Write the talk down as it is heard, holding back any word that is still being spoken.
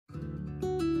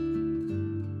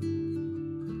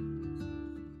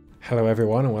Hello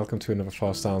everyone and welcome to another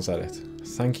Floor Styles edit.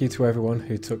 Thank you to everyone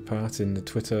who took part in the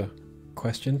Twitter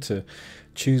question to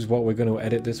choose what we're going to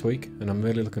edit this week, and I'm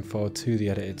really looking forward to the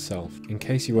edit itself. In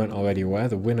case you weren't already aware,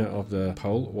 the winner of the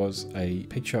poll was a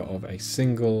picture of a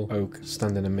single oak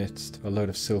standing amidst a load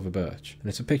of silver birch, and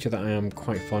it's a picture that I am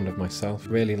quite fond of myself.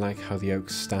 Really like how the oak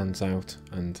stands out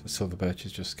and the silver birch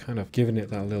is just kind of giving it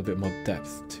that little bit more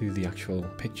depth to the actual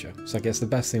picture. So I guess the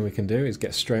best thing we can do is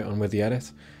get straight on with the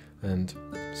edit and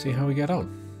see how we get on.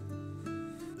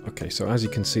 Okay, so as you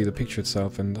can see the picture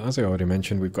itself, and as I already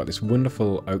mentioned, we've got this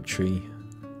wonderful oak tree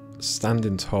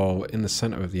standing tall in the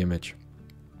center of the image,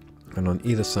 and on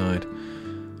either side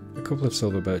a couple of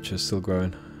silver birches still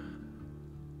growing,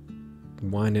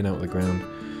 winding out the ground,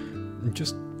 and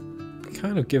just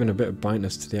kind of giving a bit of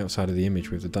brightness to the outside of the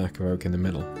image with the darker oak in the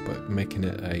middle, but making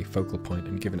it a focal point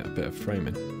and giving it a bit of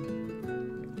framing.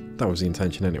 That was the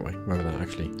intention anyway. Whether that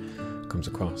actually comes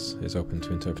across is open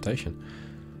to interpretation.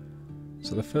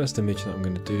 So the first image that I'm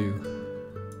going to do,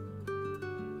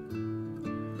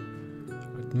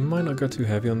 I might not go too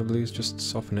heavy on the blues, just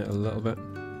soften it a little bit.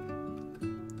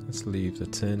 Let's leave the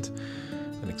tint,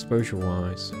 and exposure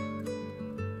wise,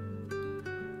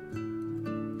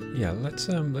 yeah, let's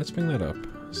bring that up.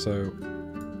 So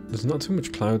there's not too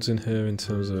much clouds in here in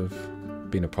terms of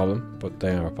being a problem, but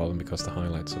they are a problem because the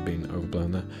highlights are being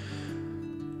overblown there.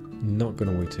 Not going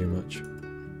to worry too much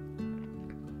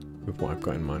with what I've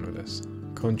got in mind with this.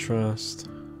 Contrast,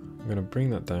 I'm going to bring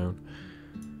that down.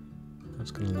 I'm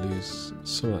just going to lose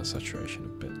some of that saturation a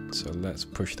bit, so let's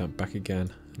push that back again,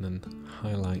 and then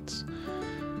highlights,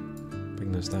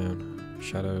 bring those down,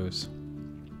 shadows.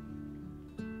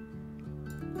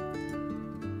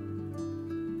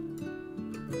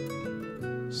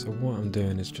 So what I'm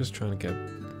doing is just trying to get a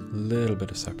little bit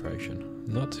of separation,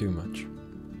 not too much.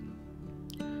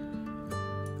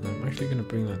 And I'm actually going to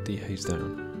bring that dehaze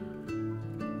down.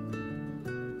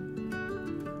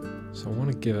 So I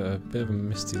want to give it a bit of a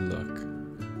misty look. And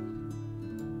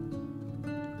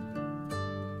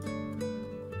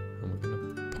we're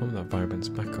going to pump that vibrance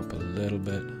back up a little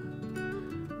bit.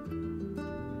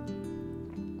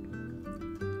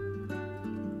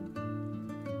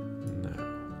 Now,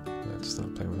 let's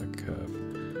start playing with that curve.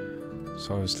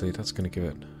 So obviously that's going to give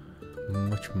it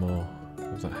much more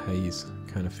of that haze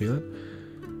kind of feeling.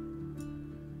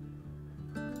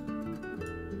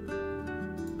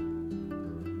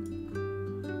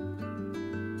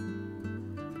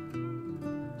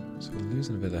 So we're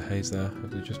losing a bit of haze there,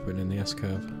 hopefully just putting in the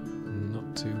S-curve. I'm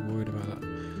not too worried about that.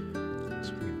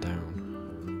 Let's bring it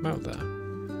down about there.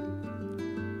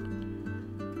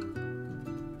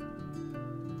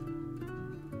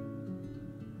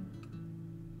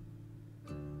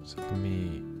 So for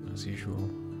me, as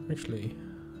usual, actually,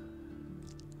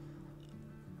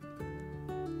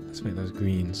 let's make those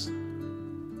greens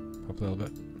pop a little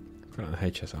bit. Put it on the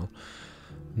HSL.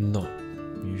 Not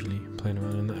usually playing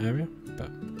around in that area,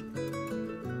 but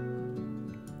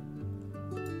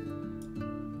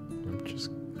I'm just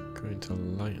going to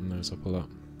lighten those up a lot.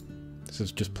 This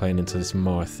is just playing into this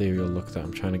more ethereal look that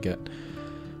I'm trying to get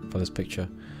for this picture,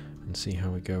 and see how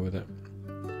we go with it.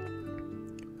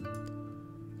 I'm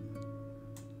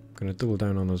going to double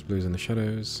down on those blues in the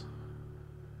shadows,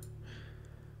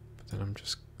 but then I'm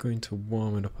just going to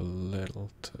warm it up a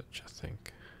little touch, I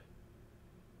think.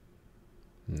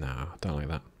 No, I don't like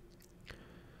that.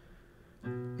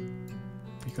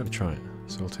 But you got to try it.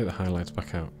 So we'll take the highlights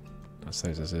back out. That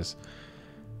stays as is.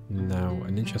 Now,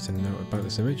 an interesting note about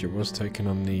this image, it was taken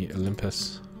on the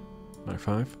Olympus Mark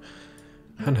V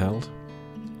handheld,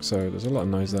 so there's a lot of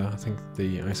noise there. I think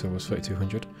the ISO was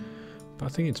 3200, but I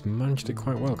think it's managed it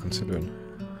quite well considering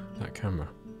that camera.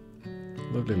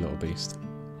 Lovely little beast.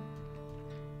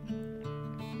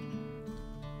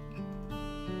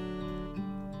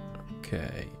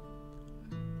 Okay,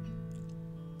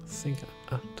 I think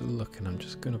after looking, I'm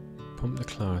just going to pump the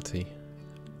clarity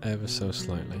ever so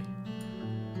slightly.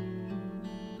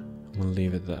 We'll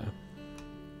leave it there.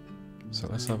 So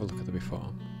let's have a look at the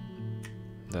before.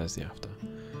 There's the after.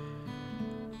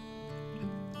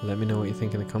 Let me know what you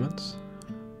think in the comments.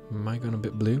 Am I going a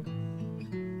bit blue?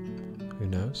 Who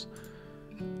knows?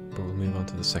 But we'll move on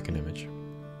to the second image.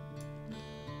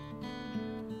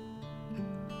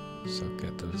 So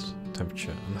get those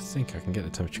temperature, and I think I can get the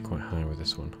temperature quite high with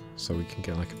this one, so we can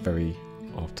get like a very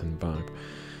autumn vibe.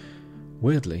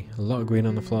 Weirdly, a lot of green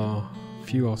on the floor,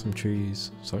 few autumn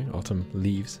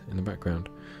leaves in the background.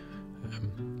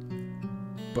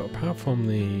 But apart from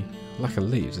the lack of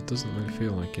leaves, it doesn't really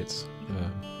feel like it's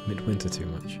midwinter too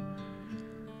much.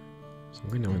 So I'm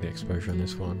going down with the exposure on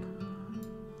this one.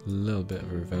 A little bit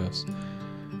of a reverse.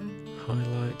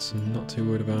 Highlights, I'm not too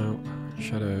worried about.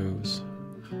 Shadows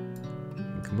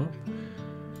can come up.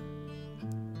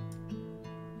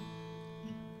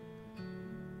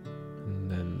 And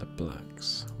then the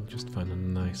blacks. We'll just find a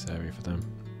nice area for them.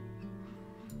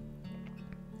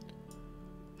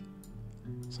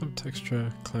 Some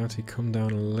texture, clarity, come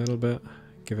down a little bit.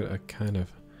 Give it a kind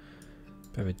of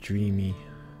bit of a dreamy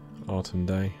autumn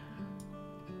day.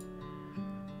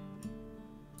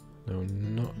 No,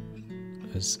 not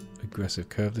as aggressive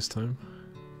curve this time,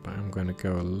 but I'm going to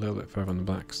go a little bit further on the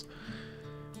blacks.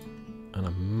 And I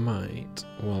might,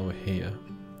 while we're here,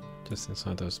 just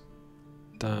inside those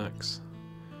darks.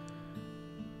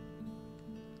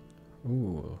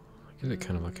 Ooh, gives it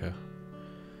kind of like a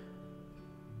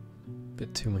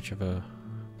bit too much of a,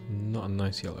 not a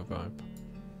nice yellow vibe.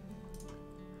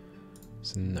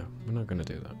 So no, we're not going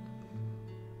to do that.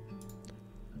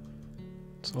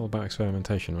 It's all about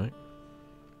experimentation, right?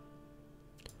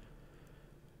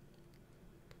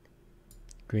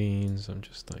 Greens, I'm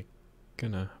just like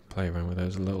gonna play around with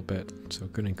those a little bit. So we're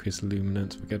gonna increase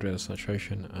luminance, we get rid of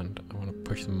saturation, and I want to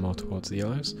push them more towards the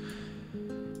yellows.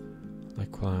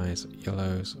 Likewise,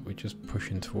 yellows, we're just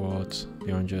pushing towards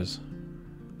the oranges.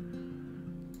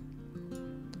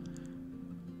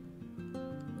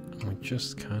 And we're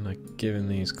just kind of giving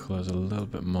these colours a little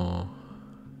bit more,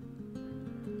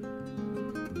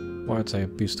 what I'd say, a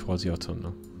boost towards the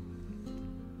autumnal.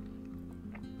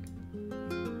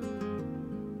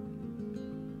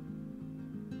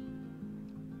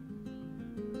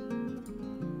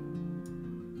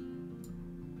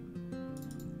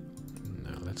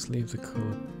 Now let's leave the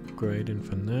colour grading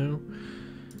for now.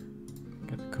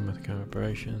 Get the chromatic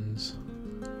aberrations.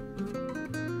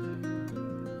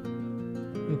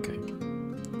 Okay,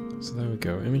 so there we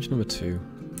go. Image number 2.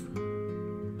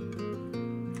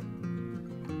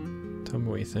 Tell me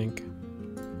what you think.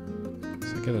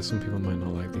 So I get that some people might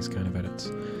not like these kind of edits,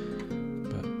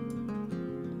 but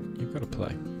you've got to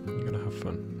play. You've got to have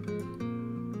fun.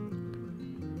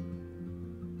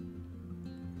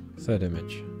 Third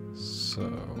image. So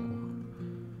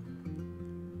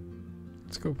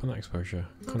let's go up on that exposure.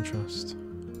 Contrast.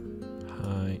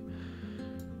 High.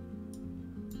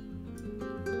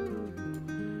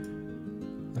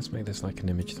 Let's make this like an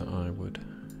image that I would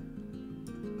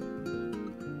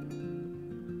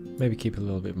maybe keep a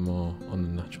little bit more on the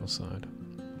natural side.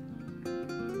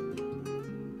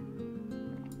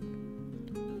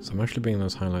 So I'm actually bringing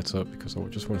those highlights up because I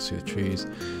just want to see the trees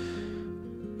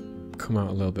come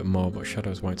out a little bit more, but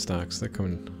shadows, white stacks, they're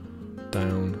coming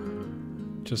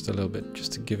down just a little bit,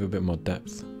 just to give a bit more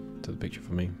depth to the picture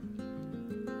for me.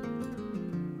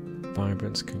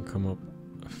 Vibrance can come up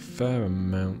a fair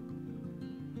amount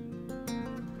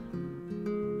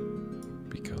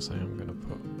because I am going to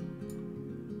put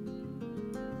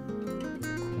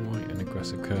quite an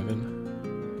aggressive curve in.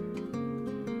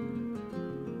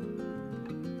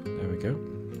 There we go.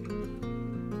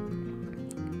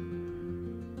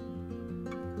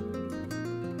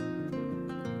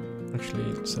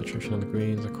 Actually, saturation on the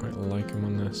greens, I quite like them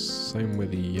on this. Same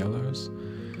with the yellows. A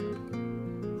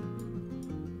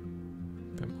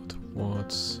bit more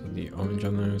towards the orange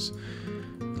on those.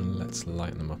 And let's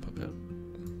lighten them up a bit.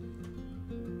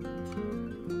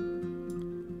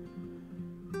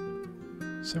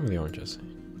 Same with the oranges.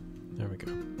 There we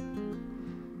go.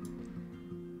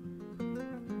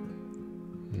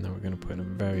 Now we're going to put in a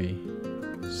very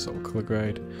subtle colour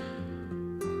grade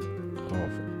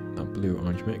of that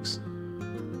blue-orange mix.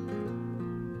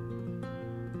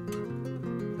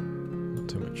 Not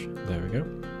too much. There we go.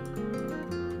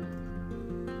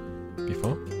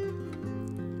 Before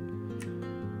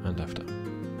and after.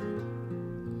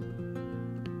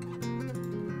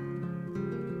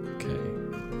 Okay,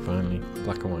 finally,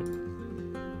 black and white.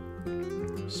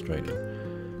 Straight in.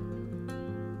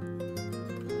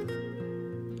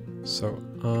 So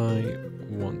I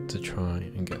want to try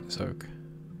and get this oak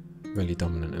really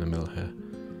dominant in the middle here,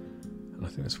 and I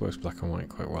think this works black and white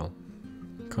quite well.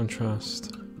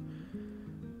 Contrast,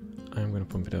 I'm going to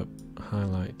pump it up.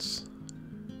 Highlights,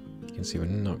 you can see we're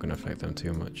not going to affect them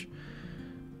too much.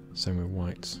 Same with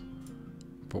whites,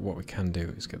 but what we can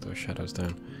do is get those shadows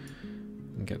down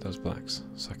and get those blacks,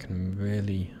 so I can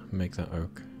really make that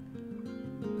oak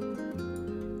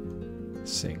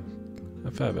sing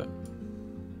a fair bit.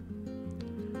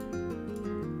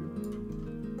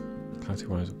 Clarity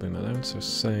wise, we'll bring that down, so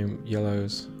same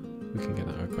yellows, we can get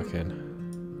that oak back in.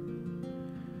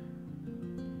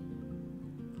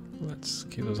 Let's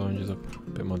keep those oranges up, a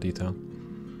bit more detail.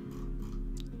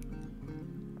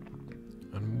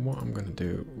 And what I'm going to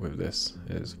do with this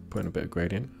is put in a bit of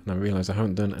gradient, and I realise I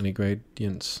haven't done any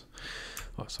gradients,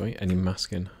 any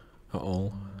masking at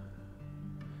all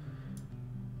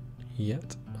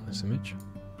yet on this image.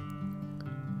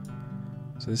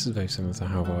 So this is very similar to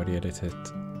how I've already edited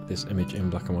this image in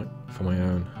black and white for my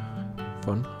own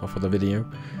fun, or for the video,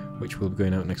 which will be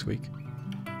going out next week.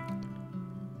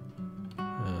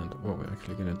 And what we're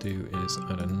actually going to do is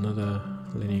add another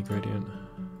linear gradient.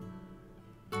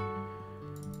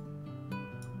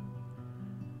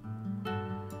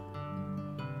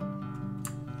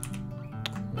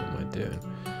 What am I doing?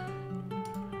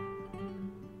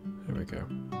 There we go.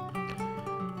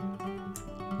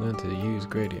 Learn to use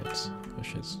gradients.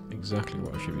 Which is exactly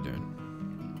what I should be doing.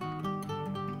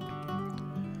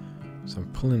 So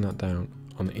I'm pulling that down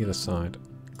on either side,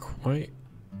 quite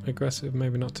aggressive,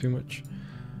 maybe not too much.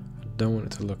 I don't want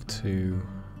it to look too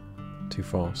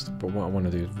forced, but what I want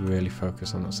to do is really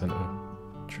focus on that center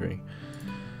tree.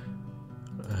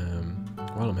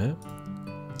 While I'm here,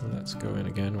 let's go in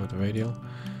again with the radial,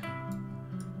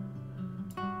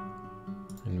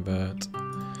 invert,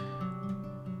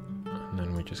 and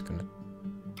then we're just going to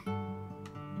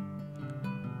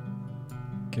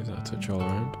give that a touch all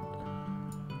around.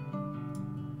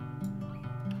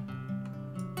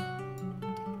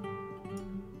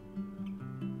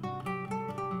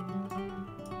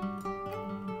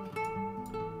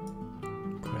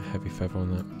 Quite a heavy feather on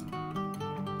that.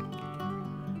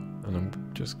 And I'm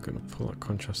just going to pull that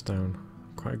contrast down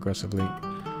quite aggressively to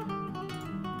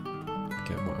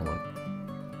get what I want.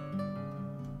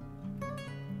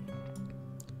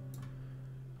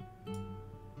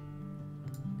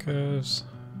 Curves.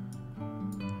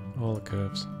 All the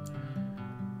curves.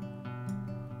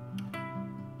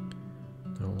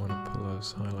 I want to pull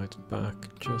those highlights back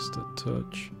just a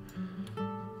touch,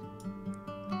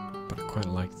 but I quite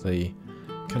like the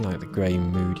kind of like the grey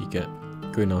mood you get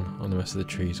going on the rest of the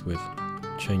trees with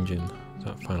changing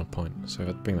that final point. So if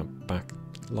I bring that back,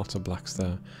 lots of blacks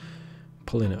there,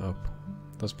 pulling it up,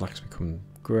 those blacks become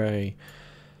grey,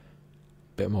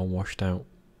 a bit more washed out,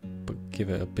 but give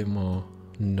it a bit more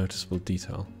noticeable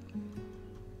detail.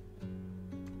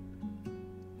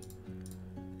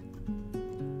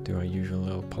 Do our usual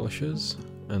little polishes,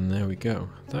 and there we go.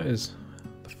 That is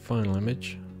the final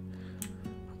image,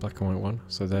 a black and white one.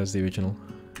 So there's the original,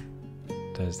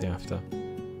 there's the after.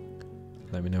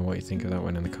 Let me know what you think of that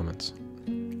one in the comments.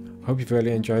 Hope you've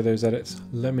really enjoyed those edits.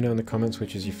 Let me know in the comments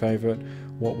which is your favourite.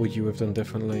 What would you have done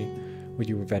differently? Would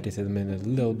you have edited them in a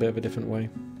little bit of a different way?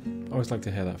 I always like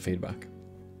to hear that feedback.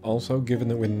 Also, given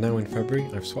that we're now in February,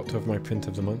 I've swapped over my print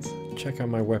of the month. Check out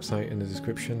my website in the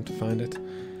description to find it.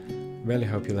 Really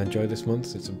hope you'll enjoy this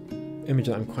month. It's an image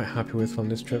that I'm quite happy with from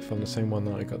this trip, from the same one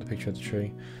that I got the picture of the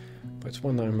tree. But it's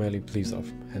one that I'm really pleased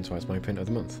of, hence why it's my print of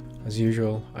the month. As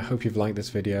usual, I hope you've liked this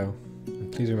video,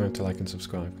 and please remember to like and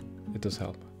subscribe. It does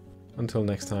help. Until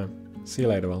next time, see you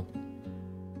later all.